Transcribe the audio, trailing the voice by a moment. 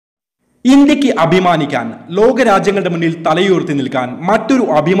ഇന്ത്യക്ക് അഭിമാനിക്കാൻ ലോകരാജ്യങ്ങളുടെ മുന്നിൽ തലയുയർത്തി നിൽക്കാൻ മറ്റൊരു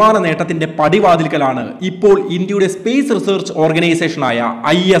അഭിമാന നേട്ടത്തിന്റെ പടിവാതിൽക്കലാണ് ഇപ്പോൾ ഇന്ത്യയുടെ സ്പേസ് റിസർച്ച് ഓർഗനൈസേഷനായ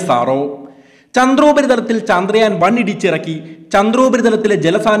ISRO. ചന്ദ്രോപരിതലത്തിൽ ചന്ദ്രയാൻ 1 ഇടിച്ചിറക്കി ചന്ദ്രോപരിതലത്തിലെ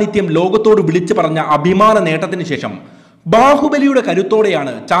ജലസാന്നിധ്യം ലോകത്തോട് വിളിച്ചു പറഞ്ഞ അഭിമാന നേട്ടത്തിന് ശേഷം ബാഹുബലിയുടെ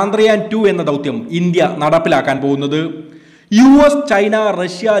കരുത്തോടെയാണ് ചന്ദ്രയാൻ 2 എന്ന ദൗത്യം ഇന്ത്യ നടപ്പിലാക്കാൻ പോകുന്നത്. US, ചൈന,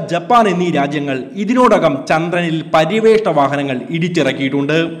 റഷ്യ, ജപ്പാൻ എന്നീ രാജ്യങ്ങൾ ഇതിനോടകം ചന്ദ്രനിൽ പര്യവേഷണ വാഹനങ്ങൾ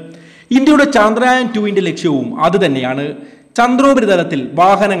ഇടിച്ചിറക്കിയിട്ടുണ്ട്. ഇന്ത്യയുടെ ചന്ദ്രയാൻ 2 ലക്ഷ്യവും അതുതന്നെയാണ്. ചന്ദ്രോപരിതലത്തിൽ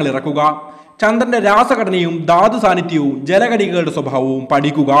വാഹനങ്ങൾ ഇറക്കുക, ചന്ദ്രന്റെ രാസഘടനയും ധാതു സാന്നിധ്യവും ജലകണികകളുടെ സ്വഭാവവും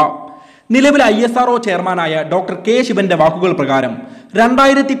പഠിക്കുക. നിലവിലെ ISRO ചെയർമാനായ ഡോക്ടർ കെ ശിവന്റെ വാക്കുകൾ പ്രകാരം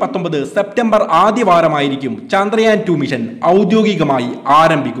 2019 സെപ്റ്റംബർ ആദ്യവാരമായിരിക്കും ചന്ദ്രയാൻ 2 മിഷൻ ഔദ്യോഗികമായി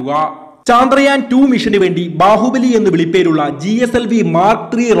ആരംഭിക്കുക. ചന്ദ്രയാൻ 2 മിഷന് വേണ്ടി ബാഹുബലി എന്ന് വിളിപ്പേരുള്ള GSLV Mark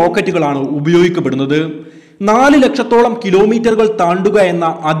 3 റോക്കറ്റുകളാണ് ഉപയോഗിക്കപ്പെടുന്നത്. 4 ലക്ഷത്തോളം കിലോമീറ്ററുകൾ താണ്ടുക എന്ന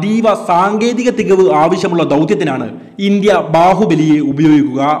അതീവ സാങ്കേതിക തികവ് ആവശ്യമുള്ള ദൗത്യത്തിനാണ് ഇന്ത്യ ബാഹുബലിയെ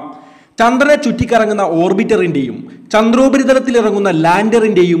ഉപയോഗിക്കുക. ചന്ദ്രനെ ചുറ്റിക്കറങ്ങുന്ന ഓർബിറ്ററിന്റെയും ചന്ദ്രോപരിതലത്തിൽ ഇറങ്ങുന്ന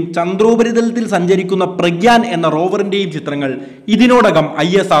ലാൻഡറിന്റെയും ചന്ദ്രോപരിതലത്തിൽ സഞ്ചരിക്കുന്ന പ്രഗ്യാൻ എന്ന റോവറിന്റെയും ചിത്രങ്ങൾ ഇതിനോടകം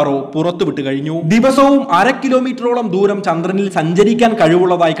ISRO പുറത്തുവിട്ട് കഴിഞ്ഞു. ദിവസവും 1/2 കിലോമീറ്ററോളം ദൂരം ചന്ദ്രനിൽ സഞ്ചരിക്കാൻ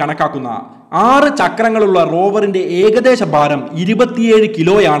കഴിവുള്ളതായി കണക്കാക്കുന്ന 6 ചക്രങ്ങളുള്ള റോവറിന്റെ ഏകദേശ ഭാരം 27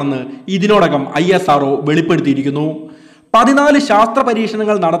 കിലോയാണെന്ന് ഇതിനോടകം ISRO വെളിപ്പെടുത്തിയിരിക്കുന്നു. 14 ശാസ്ത്ര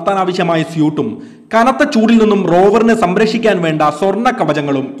പരീക്ഷണങ്ങൾ നടത്താനാവശ്യമായ സ്യൂട്ടും കനത്ത ചൂടിൽ നിന്നും റോവറിനെ സംരക്ഷിക്കാൻ വേണ്ട സ്വർണ്ണ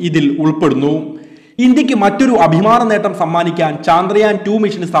കവചങ്ങളും ഇതിൽ ഉൾപ്പെടുന്നു. ഇന്ത്യക്ക് മറ്റൊരു അഭിമാന നേട്ടം സമ്മാനിക്കാൻ ചന്ദ്രയാൻ 2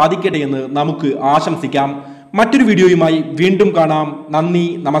 മിഷന് സാധിക്കട്ടെ എന്ന് നമുക്ക് ആശംസിക്കാം. മറ്റൊരു വീഡിയോയുമായി വീണ്ടും കാണാം. നന്ദി,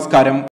 നമസ്കാരം.